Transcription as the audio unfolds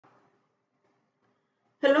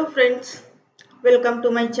Hello friends, welcome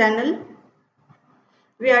to my channel.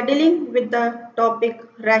 We are dealing with the topic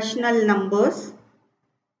rational numbers.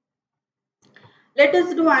 Let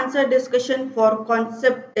us do answer discussion for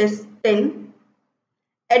concept test 10.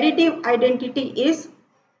 Additive identity is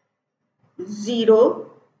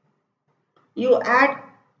 0. You add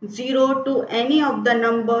 0 to any of the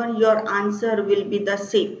number, your answer will be the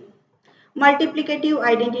same. Multiplicative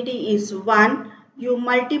identity is 1. You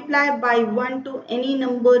multiply by 1 to any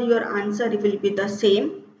number, your answer will be the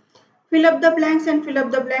same. Fill up the blanks and fill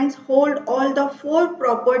up the blanks hold all the four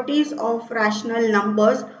properties of rational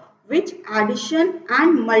numbers, which addition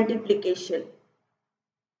and multiplication.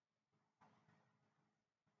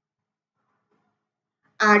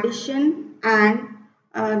 Addition and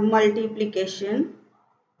multiplication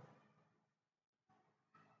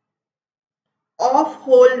of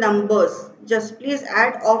whole numbers. Just please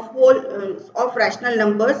add of rational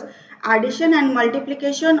numbers. Addition and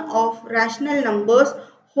multiplication of rational numbers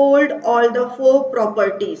hold all the four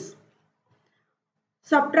properties.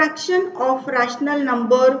 Subtraction of rational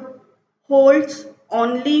number holds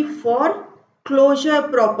only for closure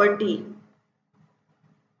property.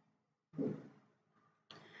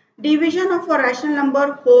 Division of a rational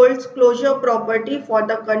number holds closure property for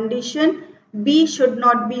the condition b should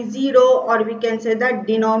not be 0, or we can say that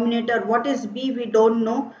denominator. What is b? We don't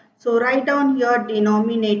know. So write down here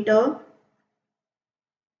denominator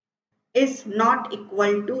is not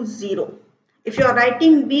equal to 0. If you are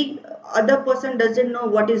writing b, other person doesn't know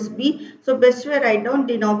what is b. So best way, write down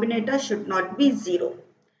denominator should not be 0.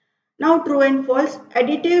 Now true and false.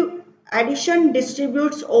 Addition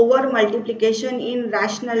distributes over multiplication in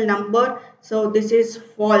rational number. So this is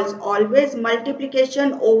false. Always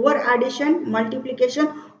multiplication over addition, multiplication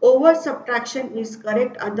over subtraction is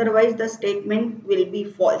correct. Otherwise the statement will be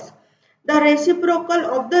false. The reciprocal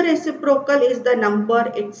of the reciprocal is the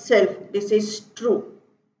number itself. This is true.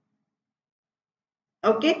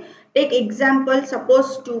 Okay. Take example,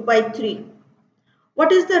 suppose 2 by 3.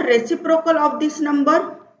 What is the reciprocal of this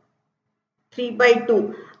number? 3 by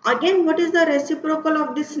 2. Again, what is the reciprocal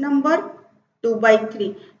of this number? 2 by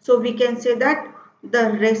 3. So we can say that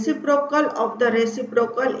the reciprocal of the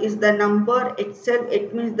reciprocal is the number itself.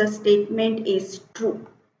 It means the statement is true.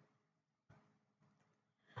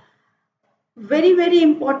 Very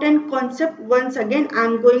important concept. Once again, I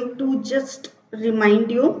am going to just remind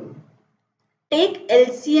you. Take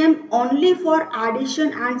LCM only for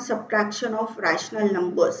addition and subtraction of rational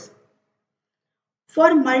numbers.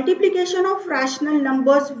 For multiplication of rational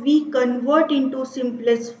numbers, we convert into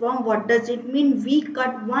simplest form. What does it mean? We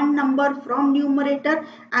cut one number from numerator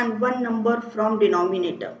and one number from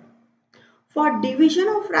denominator. For division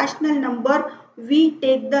of rational number, we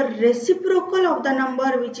take the reciprocal of the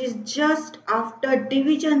number, which is just after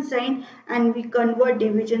division sign, and we convert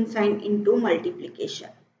division sign into multiplication.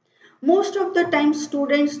 Most of the time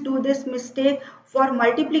students do this mistake. For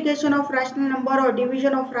multiplication of rational number or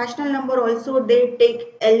division of rational number also they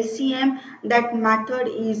take LCM. That method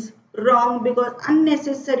is wrong because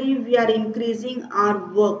unnecessary we are increasing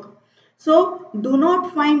our work. So do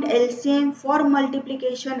not find LCM for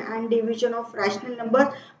multiplication and division of rational numbers.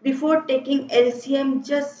 Before taking LCM,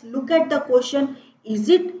 just look at the question. Is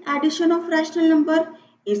it addition of rational number?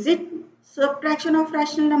 Is it subtraction of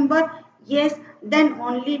rational number? Yes, then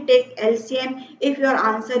only take LCM. If your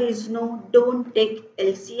answer is no, don't take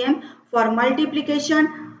LCM. For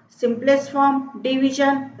multiplication, simplest form,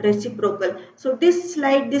 division, reciprocal. So this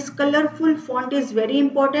slide, this colorful font is very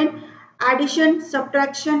important. Addition,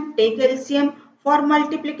 subtraction, take LCM. For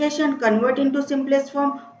multiplication, convert into simplest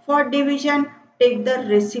form. For division, take the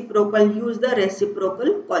reciprocal, use the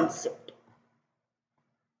reciprocal concept.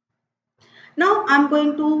 Now I am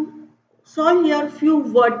going to solve here few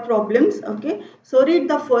word problems. Okay, so read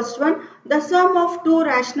the first one. The sum of two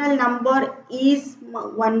rational number is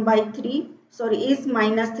 1 by 3. Sorry, is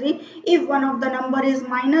minus 3. If one of the number is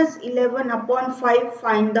minus 11 upon 5,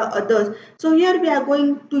 find the others. So here we are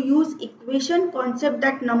going to use equation concept.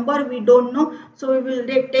 That number we don't know. So we will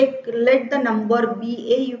let the number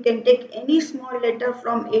be A. You can take any small letter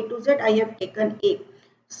from A to Z. I have taken A.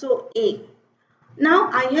 So A. Now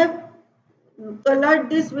I have colored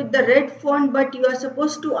this with the red font, but you are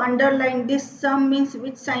supposed to underline this. Sum means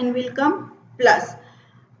which sign will come? Plus.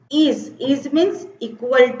 Is means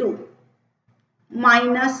equal to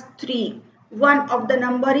minus 3. One of the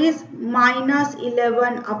number is minus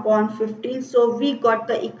 11 upon 15. So we got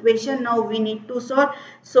the equation. Now we need to solve.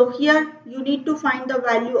 So here you need to find the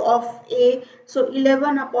value of A. So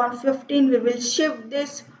 11 upon 15, we will shift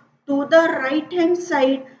this to the right hand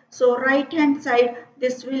side. So right hand side,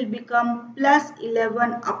 this will become plus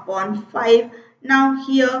 11 upon 5. Now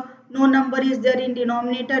here no number is there in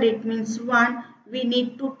denominator, it means 1. We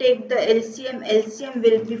need to take the LCM. LCM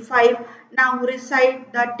will be 5. Now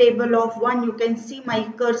recite the table of 1. You can see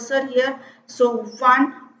my cursor here. So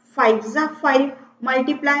 1, 5 is 5.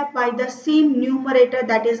 Multiply by the same numerator,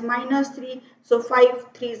 that is minus 3. So 5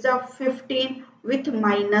 3 is 15 with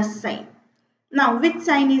minus sign. Now which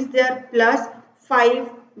sign is there? Plus. 5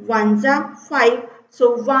 ones are 5.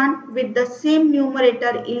 So 1 with the same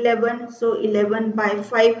numerator 11. So 11 by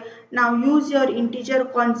 5. Now use your integer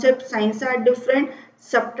concept. Signs are different.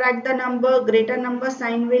 Subtract the number. Greater number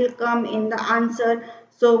sign will come in the answer.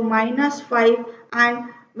 So minus 5. And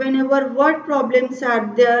whenever word problems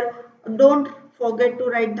are there, don't forget to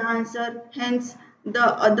write the answer. Hence the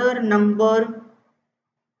other number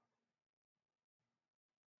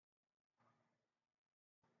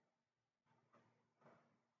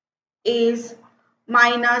is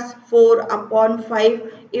minus 4 upon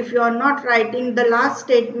 5. If you are not writing the last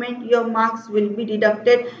statement, your marks will be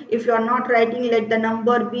deducted. If you are not writing, let the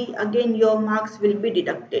number be, again your marks will be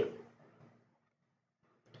deducted.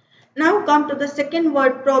 Now come to the second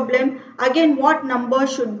word problem. Again, what number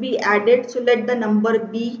should be added? So let the number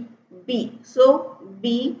be B. So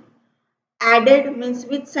B added means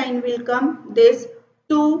which sign will come? This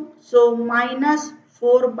 2. So minus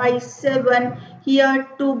 4 by 7. Here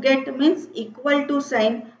to get means equal to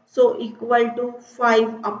sign. So equal to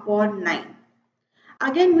 5 upon 9.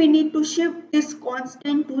 Again we need to shift this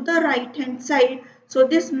constant to the right hand side. So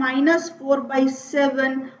this minus 4 by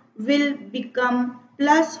 7 will become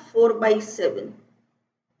plus 4 by 7.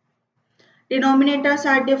 Denominators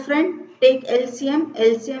are different. Take LCM.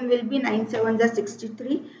 LCM will be 9 7 is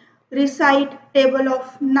 63. Recite table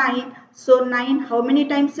of 9. So 9 how many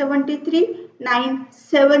times 73? 9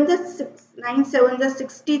 7 is 6. 9 7 is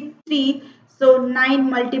 63. So 9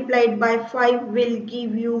 multiplied by 5 will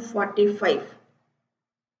give you 45.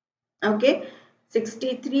 Okay.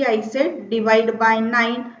 63 I said, divide by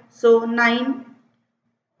 9. So 9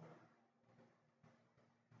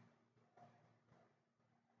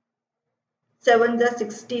 7 is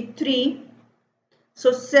 63.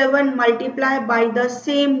 So 7 multiply by the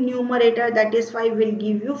same numerator, that is 5, will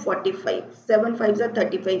give you 45. 7 5s are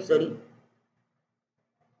 35, sorry.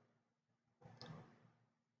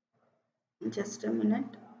 Just a minute.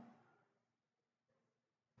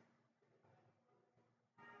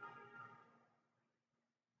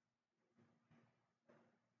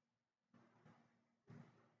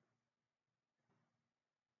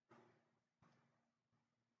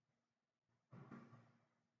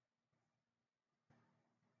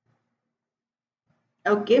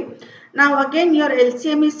 Okay. Now again your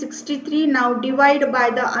LCM is 63. Now divide by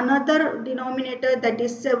the another denominator, that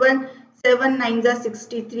is 7. 7 9s are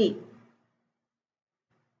 63.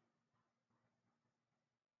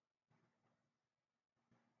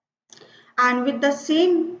 And with the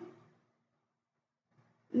same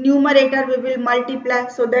numerator we will multiply,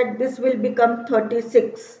 so that this will become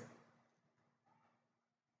 36.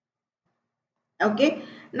 Okay.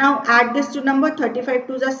 Now add this to number. 35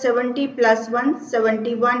 to the 70 plus 1,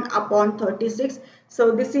 71 upon 36.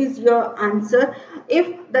 So this is your answer.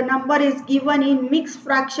 If the number is given in mixed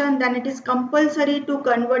fraction, then it is compulsory to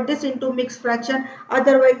convert this into mixed fraction.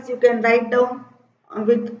 Otherwise you can write down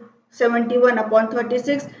with 71 upon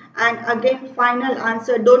 36. And again final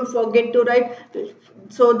answer, don't forget to write.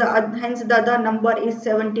 So hence the other number is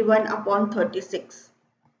 71 upon 36.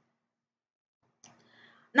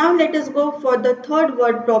 Now let us go for the third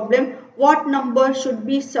word problem. What number should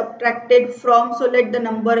be subtracted from? So let the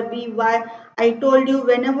number be y. I told you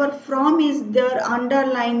whenever from is there,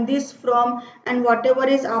 underline this from, and whatever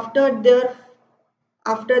is after there,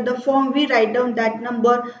 after the form, we write down that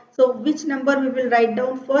number. So which number we will write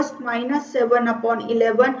down first? Minus 7 upon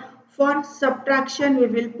 11. For subtraction we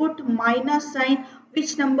will put minus sign.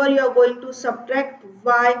 Which number you are going to subtract?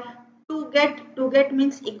 Y. To get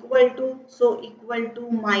means equal to, so equal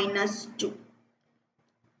to minus 2.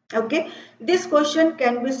 Okay, this question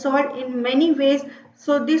can be solved in many ways.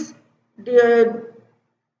 So this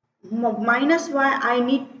minus y, I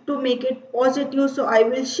need to make it positive, so I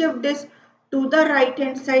will shift this to the right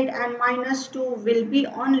hand side, and minus 2 will be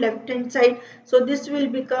on left hand side. So this will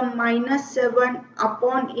become minus 7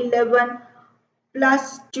 upon 11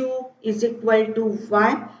 plus 2 is equal to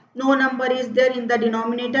y. No number is there in the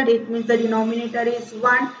denominator, it means the denominator is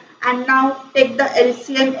 1. And now take the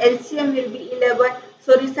LCM. LCM will be 11.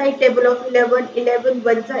 So recite table of 11. 11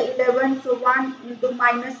 ones are 11. So 1 into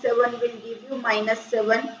minus 7 will give you minus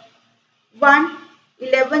 7. 1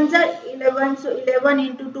 11s are 11. So 11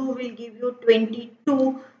 into 2 will give you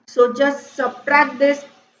 22. So just subtract this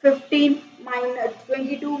 15 minus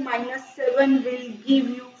 22 minus 7 will give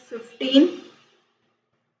you 15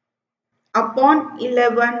 upon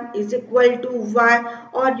 11 is equal to y,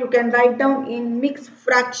 or you can write down in mixed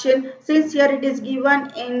fraction. Since here it is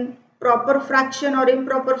given in proper fraction or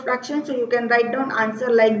improper fraction, so you can write down answer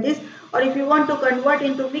like this, or if you want to convert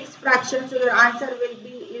into mixed fraction, so your answer will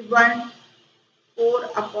be 1 4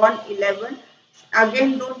 upon 11.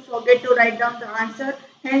 Again, don't forget to write down the answer.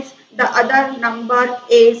 Hence the other number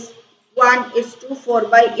is 1 is to 4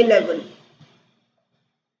 by 11.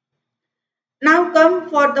 Now come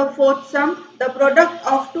for the fourth sum. The product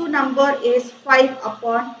of two number is 5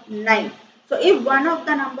 upon 9. So if one of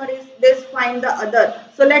the number is this, find the other.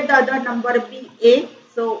 So let the other number be A.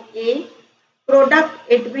 So A product,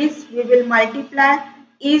 it means we will multiply.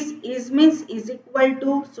 Is means is equal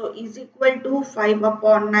to, so is equal to 5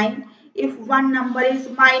 upon 9. If one number is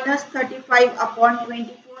minus 35 upon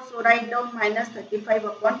 24, so write down minus 35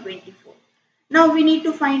 upon 24. Now we need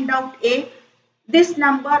to find out A. This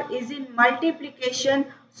number is in multiplication,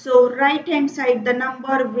 so right hand side the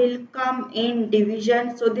number will come in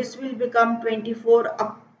division, so this will become 24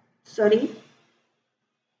 up, sorry,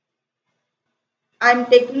 I am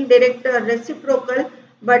taking direct reciprocal,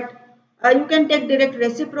 but you can take direct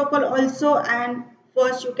reciprocal also, and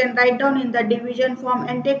first you can write down in the division form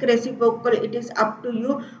and take reciprocal. It is up to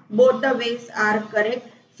you. Both the ways are correct.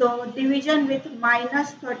 So division with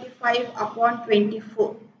minus 35 upon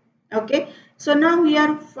 24. Okay. So now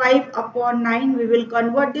here 5 upon 9. We will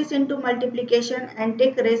convert this into multiplication and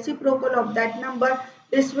take reciprocal of that number.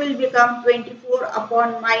 This will become 24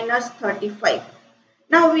 upon minus 35.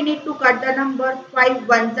 Now we need to cut the number. 5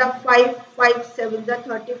 ones are 5, 5 sevens are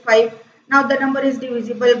 35. Now the number is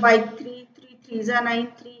divisible by 3, 3 threes are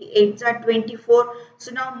 9, 3 eights are 24.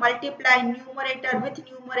 So now multiply numerator with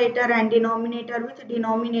numerator and denominator with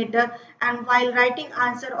denominator. And while writing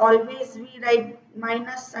answer, always we write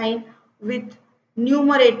minus sign with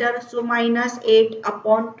numerator. So minus 8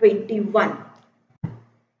 upon 21.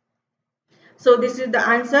 So this is the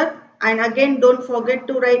answer, and again don't forget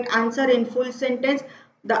to write answer in full sentence.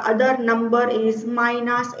 The other number is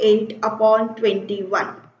minus 8 upon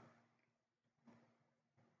 21.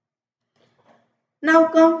 Now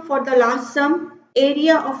come for the last sum.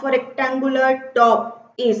 Area of a rectangular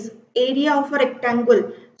top is area of a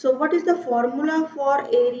rectangle. So what is the formula for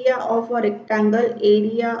area of a rectangle?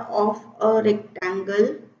 Area of a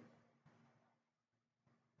rectangle.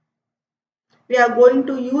 We are going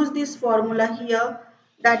to use this formula here,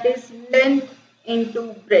 that is length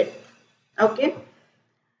into breadth. Okay,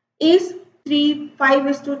 is 5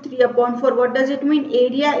 is to 3 upon 4. What does it mean?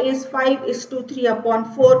 Area is 5 is to 3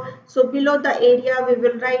 upon 4. So below the area we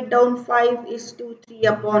will write down 5 is to 3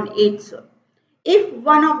 upon 8. So if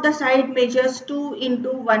one of the side measures 2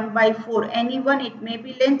 into 1 by 4, anyone, it may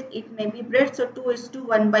be length, it may be breadth, so 2 is to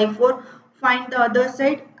 1 by 4. Find the other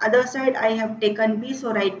side. Other side I have taken B,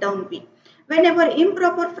 so write down B. Whenever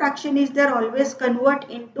improper fraction is there, always convert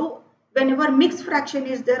into, whenever mixed fraction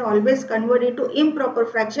is there, always convert into improper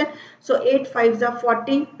fraction. So 8 5s are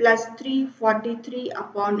 40 plus 3, 43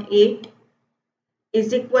 upon 8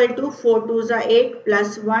 is equal to 4 2s are 8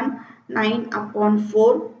 plus 1, 9 upon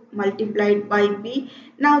 4 multiplied by B.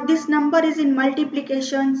 Now this number is in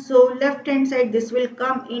multiplication, so left hand side this will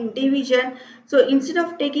come in division. So instead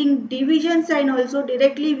of taking division sign also,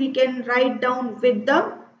 directly we can write down with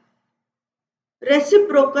the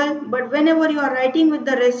reciprocal, but whenever you are writing with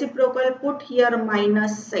the reciprocal, put here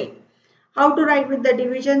minus sign. How to write with the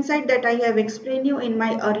division side, that I have explained you in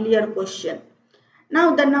my earlier question.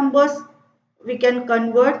 Now the numbers we can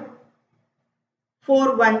convert.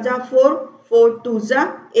 4 1s are 4, 4 2s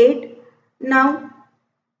are 8. Now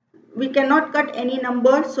we cannot cut any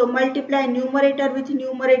number, so multiply numerator with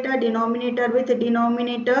numerator, denominator with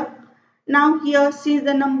denominator. Now here, since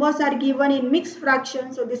the numbers are given in mixed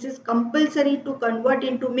fraction, so this is compulsory to convert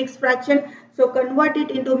into mixed fraction. So convert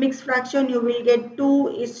it into mixed fraction, you will get 2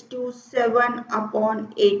 is to 7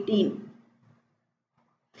 upon 18.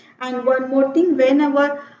 And one more thing,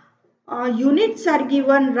 whenever units are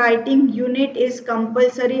given, writing unit is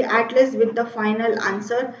compulsory, at least with the final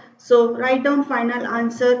answer. So write down final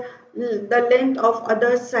answer. The length of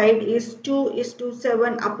other side is 2 is to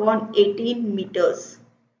 7 upon 18 meters.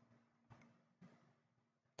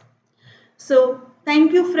 So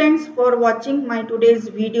thank you friends for watching my today's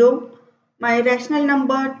video. My rational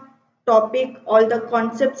number topic, all the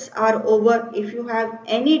concepts are over. If you have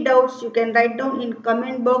any doubts, you can write down in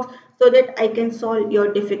comment box so that I can solve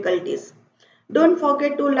your difficulties. Don't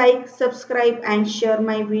forget to like, subscribe and share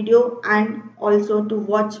my video, and also to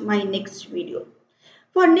watch my next video.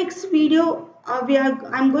 For next video,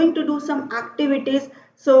 I'm going to do some activities.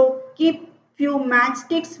 So keep few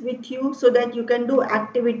matchsticks with you so that you can do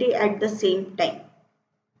activity at the same time.